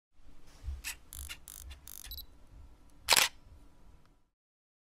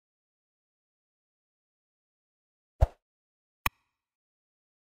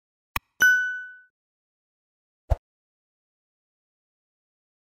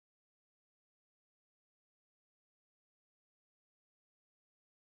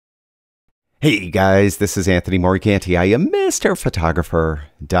Hey guys, this is Anthony Morganti. I am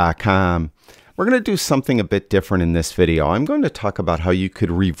MrPhotographer.com. We're going to do something a bit different in this video. I'm going to talk about how you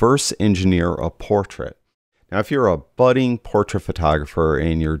could reverse engineer a portrait. Now, if you're a budding portrait photographer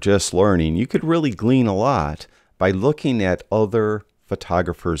and you're just learning, you could really glean a lot by looking at other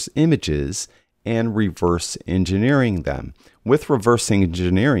photographers' images and reverse engineering them. With reverse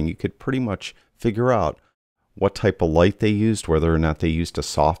engineering, you could pretty much figure out what type of light they used, whether or not they used a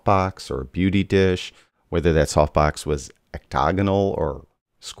softbox or a beauty dish, whether that softbox was octagonal or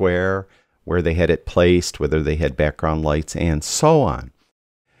square, where they had it placed, whether they had background lights, and so on.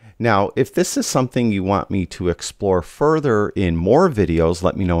 Now, if this is something you want me to explore further in more videos,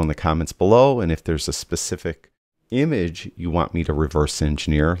 let me know in the comments below. And if there's a specific image you want me to reverse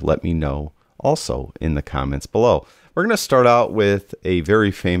engineer, let me know also in the comments below. We're going to start out with a very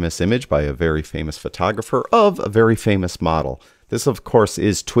famous image by a very famous photographer of a very famous model. This, of course,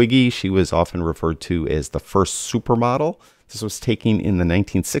 is Twiggy. She was often referred to as the first supermodel. This was taken in the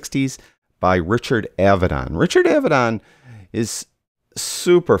 1960s by Richard Avedon. Richard Avedon is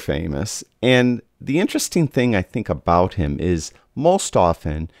super famous, and the interesting thing I think about him is most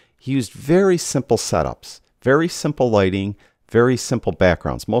often he used very simple setups, very simple lighting, very simple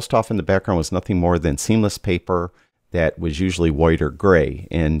backgrounds. Most often the background was nothing more than seamless paper that was usually white or gray,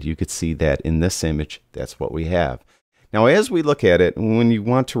 and you could see that in this image. That's what we have. Now, as we look at it, when you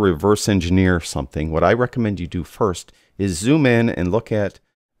want to reverse engineer something, what I recommend you do first is zoom in and look at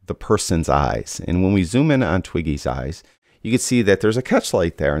the person's eyes. And when we zoom in on Twiggy's eyes, you can see that there's a catch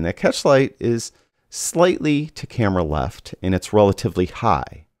light there, and that catch light is slightly to camera left, and it's relatively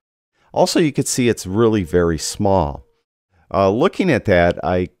high. Also, you could see it's really very small. Looking at that,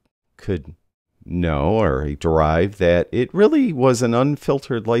 I could know or derive that it really was an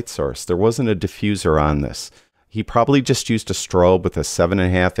unfiltered light source. There wasn't a diffuser on this. He probably just used a strobe with a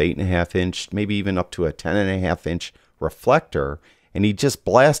 7.5, 8.5 inch, maybe even up to a 10.5 inch reflector, and he just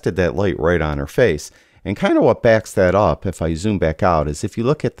blasted that light right on her face. And kind of what backs that up, if I zoom back out, is if you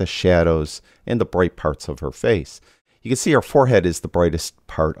look at the shadows and the bright parts of her face, you can see her forehead is the brightest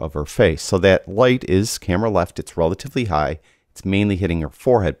part of her face. So that light is camera left. It's relatively high. It's mainly hitting her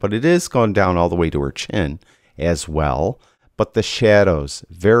forehead, but it is going down all the way to her chin as well. But the shadows,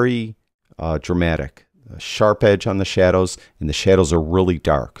 very dramatic. A sharp edge on the shadows, and the shadows are really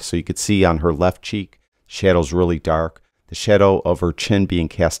dark. So you could see on her left cheek, shadows really dark. The shadow of her chin being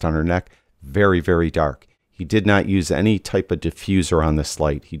cast on her neck, very, very dark. He did not use any type of diffuser on this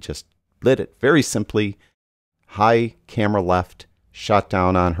light. He just lit it very simply. High camera left, shot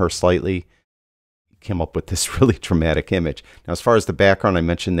down on her slightly. Came up with this really dramatic image. Now, as far as the background, I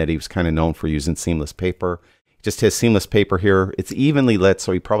mentioned that he was kind of known for using seamless paper. He just has seamless paper here. It's evenly lit,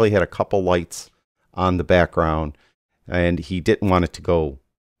 so he probably had a couple lights on the background, and he didn't want it to go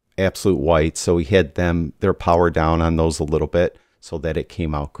absolute white, so he had their power down on those a little bit so that it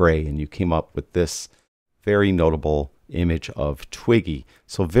came out gray, and you came up with this very notable image of Twiggy.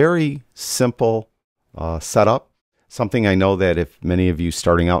 So very simple setup. Something I know that if many of you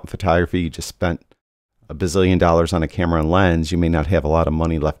starting out in photography, you just spent $1 bazillion on a camera and lens, you may not have a lot of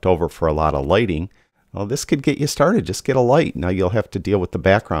money left over for a lot of lighting. Well, this could get you started. Just get a light. Now you'll have to deal with the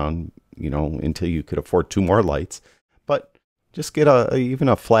background, until you could afford 2 more lights. But just get even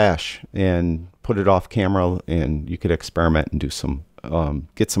a flash and put it off camera, and you could experiment and do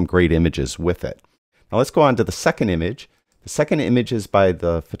get some great images with it. Now let's go on to the second image. The second image is by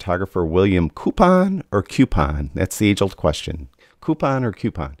the photographer William Coupon or Coupon. That's the age-old question. Coupon or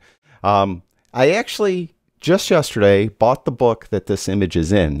Coupon? I actually, just yesterday, bought the book that this image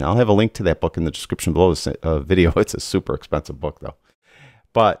is in. I'll have a link to that book in the description below this video. It's a super expensive book, though.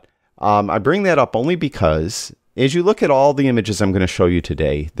 But I bring that up only because as you look at all the images I'm going to show you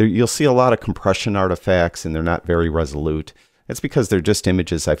today, you'll see a lot of compression artifacts, and they're not very resolute. That's because they're just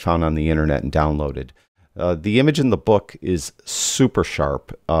images I found on the internet and downloaded. The image in the book is super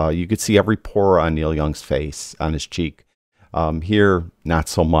sharp. You could see every pore on Neil Young's face, on his cheek. Here, not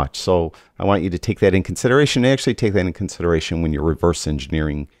so much. So I want you to take that in consideration. Actually take that in consideration when you're reverse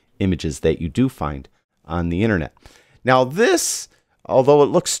engineering images that you do find on the internet. Now this, although it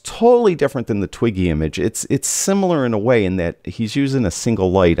looks totally different than the Twiggy image, it's similar in a way in that he's using a single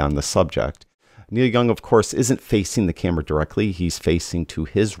light on the subject. Neil Young, of course, isn't facing the camera directly. He's facing to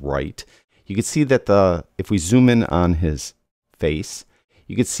his right. You can see that if we zoom in on his face,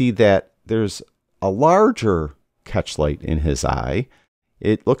 you can see that there's a larger catch light in his eye.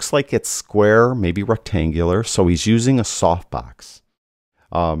 It looks like it's square, maybe rectangular, so he's using a softbox.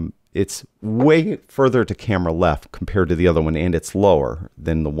 It's way further to camera left compared to the other one, and it's lower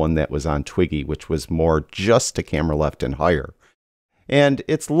than the one that was on Twiggy, which was more just to camera left and higher. And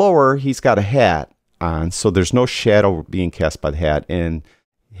it's lower, he's got a hat on, so there's no shadow being cast by the hat, and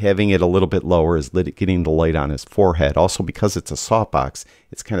having it a little bit lower is getting the light on his forehead. Also, because it's a softbox,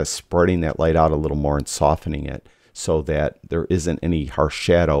 it's kind of spreading that light out a little more and softening it so that there isn't any harsh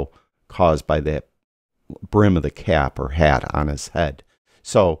shadow caused by that brim of the cap or hat on his head.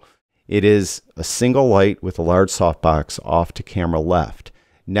 So it is a single light with a large softbox off to camera left.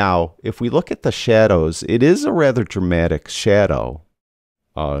 Now, if we look at the shadows, it is a rather dramatic shadow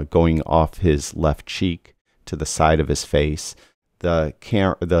going off his left cheek to the side of his face. The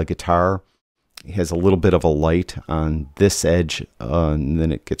guitar has a little bit of a light on this edge, and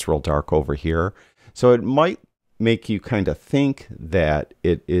then it gets real dark over here. So it might make you kind of think that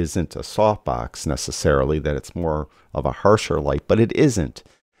it isn't a softbox necessarily, that it's more of a harsher light, but it isn't.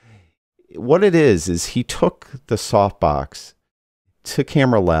 What it is he took the softbox to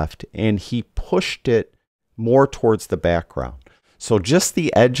camera left and he pushed it more towards the background. So just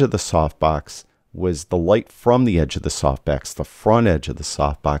the edge of the softbox was the light from the edge of the softbox. The front edge of the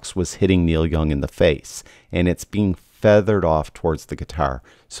softbox was hitting Neil Young in the face, and it's being feathered off towards the guitar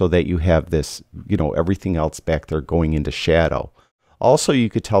so that you have this, everything else back there going into shadow. Also, you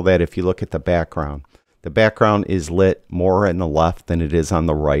could tell that if you look at the background. The background is lit more on the left than it is on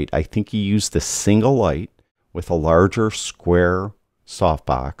the right. I think he used a single light with a larger square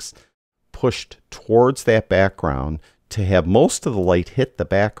softbox pushed towards that background to have most of the light hit the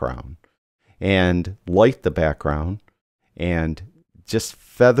background and light the background and just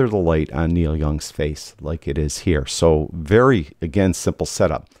feather the light on Neil Young's face like it is here. So very, again, simple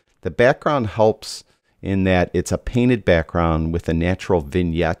setup. The background helps in that it's a painted background with a natural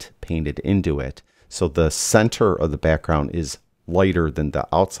vignette painted into it. So the center of the background is lighter than the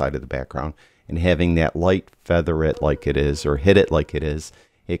outside of the background, and having that light feather it like it is or hit it like it is,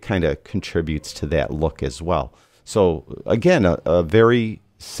 it kind of contributes to that look as well. So again, a very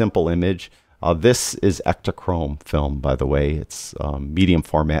simple image. This is Ektachrome film, by the way. It's medium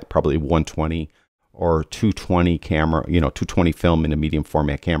format, probably 120 or 220 camera, 220 film in a medium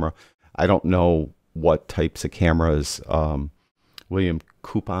format camera. I don't know what types of cameras William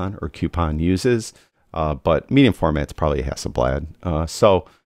Coupon uses, but medium format's probably a Hasselblad. So,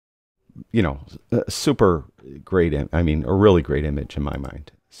 super great, a really great image in my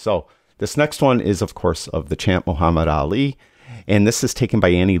mind. So this next one is, of course, of the champ Muhammad Ali, and this is taken by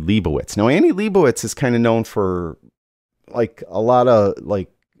Annie Leibovitz. Now, Annie Leibovitz is kind of known for like a lot of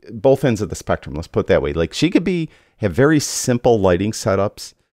both ends of the spectrum. Let's put it that way. Like she could have very simple lighting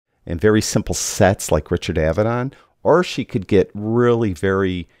setups and very simple sets like Richard Avedon, or she could get really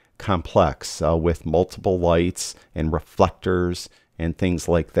very complex with multiple lights and reflectors and things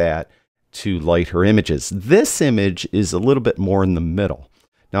like that to light her images. This image is a little bit more in the middle.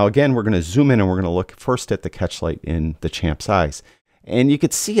 Now again, we're going to zoom in and we're going to look first at the catch light in the champ's eyes. And you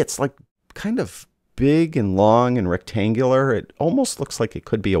could see it's like kind of big and long and rectangular. It almost looks like it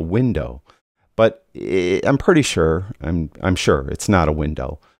could be a window, but I'm pretty sure, I'm sure it's not a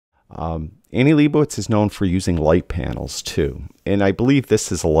window. Annie Leibovitz is known for using light panels too. And I believe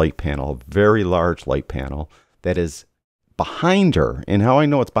this is a light panel, a very large light panel that is behind her. And how I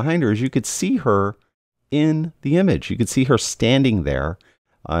know it's behind her is you could see her in the image. You could see her standing there,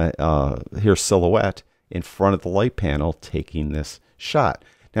 her silhouette in front of the light panel taking this shot.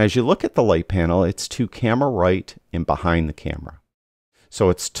 Now, as you look at the light panel, it's to camera right and behind the camera. So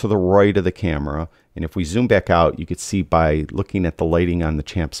it's to the right of the camera. And if we zoom back out, you could see by looking at the lighting on the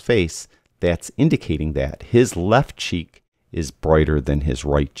champ's face, that's indicating that his left cheek is brighter than his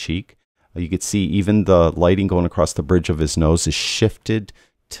right cheek. You could see even the lighting going across the bridge of his nose is shifted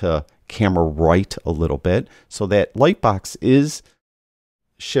to camera right a little bit. So that light box is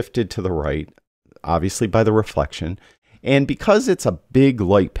shifted to the right, obviously by the reflection. And because it's a big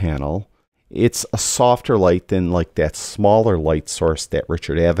light panel, it's a softer light than like that smaller light source that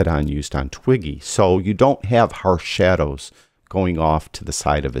Richard Avedon used on Twiggy. So you don't have harsh shadows going off to the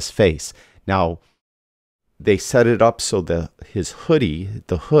side of his face. Now, they set it up so that his hoodie,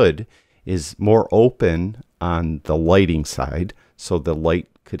 the hood, is more open on the lighting side, so the light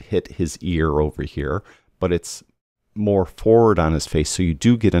could hit his ear over here, but it's more forward on his face, so you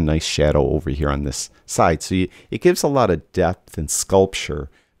do get a nice shadow over here on this side. So it gives a lot of depth and sculpture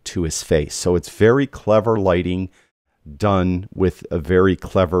to his face. So it's very clever lighting done with a very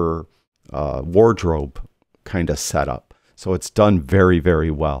clever wardrobe kind of setup. So it's done very, very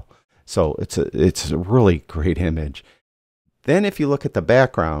well. So it's a really great image. Then if you look at the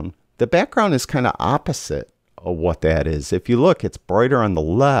background is kind of opposite of what that is. If you look, it's brighter on the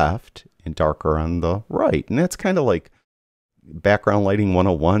left and darker on the right. And that's kind of like background lighting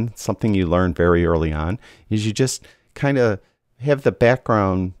 101, something you learn very early on, is you just kind of have the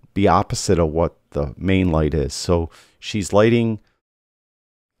background be opposite of what the main light is. So she's lighting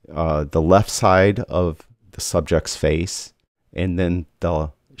the left side of the subject's face, and then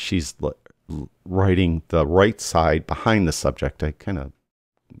she's lighting the right side behind the subject. I kind of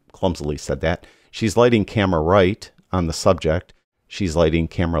clumsily said that. She's lighting camera right on the subject. She's lighting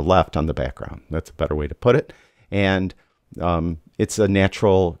camera left on the background. That's a better way to put it. And it's a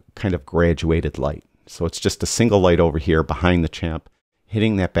natural kind of graduated light. So it's just a single light over here behind the champ,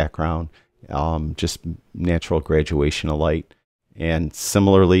 hitting that background, just natural graduation of light. And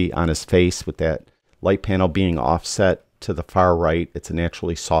similarly on his face, with that light panel being offset to the far right, it's a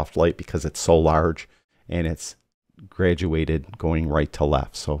naturally soft light because it's so large, and it's graduated going right to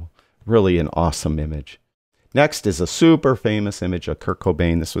left. So really an awesome image. Next is a super famous image of Kurt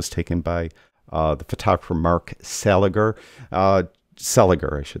Cobain. This was taken by the photographer Mark Seliger.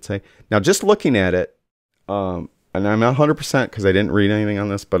 Seliger, I should say. Now, just looking at it, and I'm not 100% because I didn't read anything on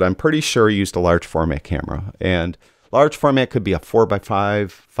this, but I'm pretty sure he used a large format camera. And large format could be a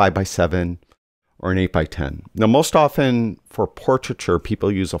 4x5, 5x7, or an 8x10. Now, most often for portraiture,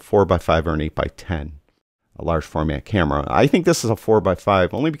 people use a 4x5 or an 8x10, a large format camera. I think this is a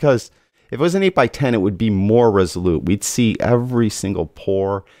 4x5 only because if it was an 8x10, it would be more resolute. We'd see every single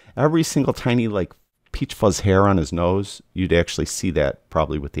pore, every single tiny like peach fuzz hair on his nose. You'd actually see that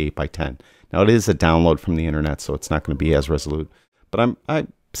probably with the 8x10. Now, it is a download from the internet, so it's not going to be as resolute. But I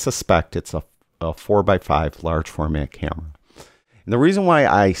suspect it's a 4x5 large format camera. And the reason why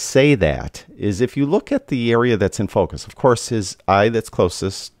I say that is if you look at the area that's in focus, of course, his eye that's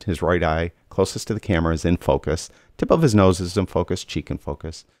closest, his right eye, closest to the camera is in focus. Tip of his nose is in focus, cheek in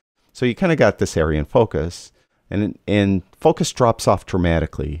focus. So you kind of got this area in focus, and focus drops off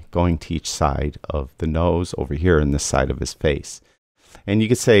dramatically going to each side of the nose over here and this side of his face. And you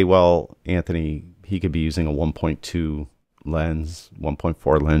could say, well, Anthony, he could be using a 1.2 lens,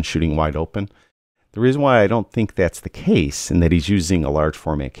 1.4 lens shooting wide open. The reason why I don't think that's the case and that he's using a large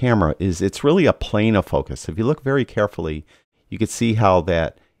format camera is it's really a plane of focus. If you look very carefully, you can see how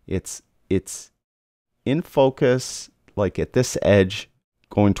that it's in focus, like at this edge,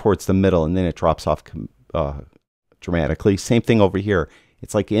 going towards the middle, and then it drops off dramatically. Same thing over here.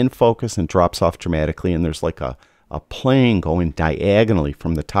 It's like in focus and drops off dramatically, and there's like a plane going diagonally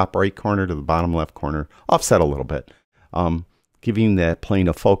from the top right corner to the bottom left corner, offset a little bit, giving that plane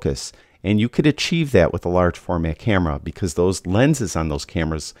of focus. And you could achieve that with a large format camera because those lenses on those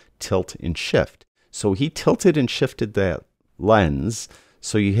cameras tilt and shift. So he tilted and shifted that lens,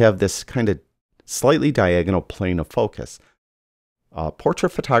 so you have this kind of slightly diagonal plane of focus. Portrait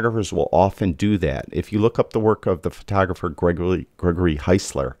photographers will often do that. If you look up the work of the photographer Gregory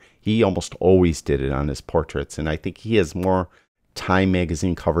Heisler, he almost always did it on his portraits, and I think he has more Time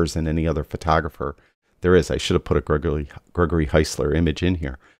magazine covers than any other photographer there is. I should have put a Gregory Heisler image in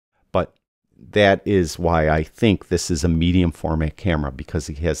here, but that is why I think this is a medium format camera, because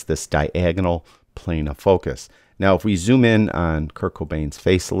he has this diagonal plane of focus. Now, if we zoom in on Kurt Cobain's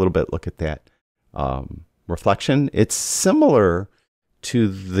face a little bit, look at that reflection. It's similar to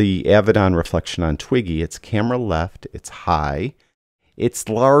the Avedon reflection on Twiggy. It's camera left, it's high. It's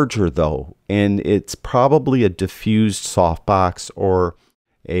larger though, and it's probably a diffused softbox or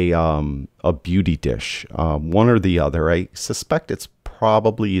a beauty dish, one or the other. I suspect it's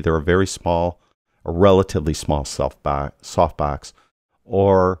probably either a very small, a relatively small softbox,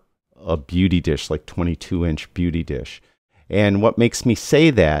 or a beauty dish, like 22-inch beauty dish. And what makes me say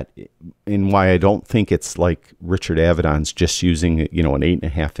that, and why I don't think it's like Richard Avedon's just using, you know, an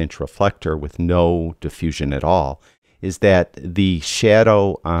 8.5-inch reflector with no diffusion at all, is that the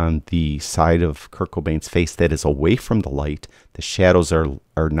shadow on the side of Kurt Cobain's face that is away from the light, the shadows are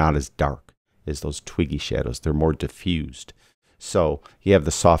not as dark as those Twiggy shadows. They're more diffused. So you have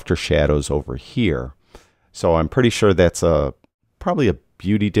the softer shadows over here. So I'm pretty sure that's probably a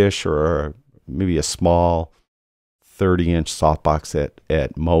beauty dish, or maybe a small 30-inch softbox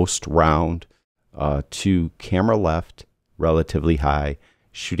at most, round, to camera left, relatively high,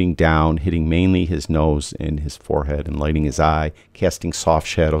 shooting down, hitting mainly his nose and his forehead and lighting his eye, casting soft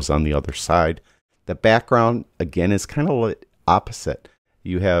shadows on the other side. The background, again, is kind of opposite.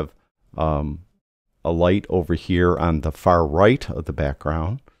 You have a light over here on the far right of the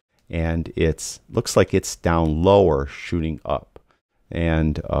background, and it looks like it's down lower, shooting up.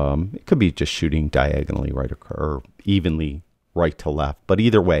 And it could be just shooting diagonally right or evenly right to left. But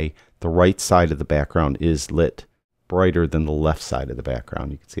either way, the right side of the background is lit brighter than the left side of the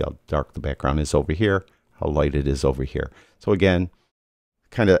background. You can see how dark the background is over here, how light it is over here. So again,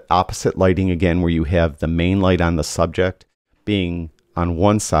 kind of opposite lighting again, where you have the main light on the subject being on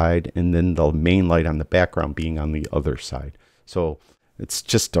one side and then the main light on the background being on the other side. So it's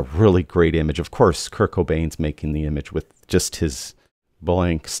just a really great image. Of course, Kurt Cobain's making the image with just his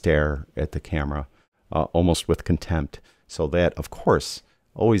blank stare at the camera, almost with contempt. So that, of course,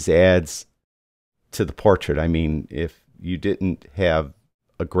 always adds to the portrait. I mean, if you didn't have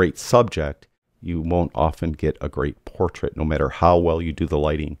a great subject, you won't often get a great portrait, no matter how well you do the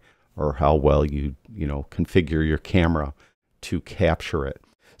lighting or how well you configure your camera to capture it.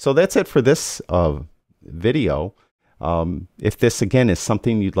 So that's it for this video. If this, again, is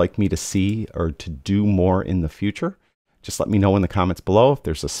something you'd like me to see or to do more in the future, just let me know in the comments below. If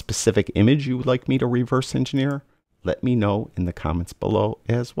there's a specific image you would like me to reverse engineer, let me know in the comments below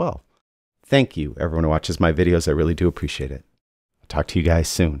as well. Thank you, everyone who watches my videos. I really do appreciate it. I'll talk to you guys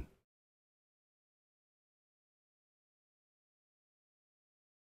soon.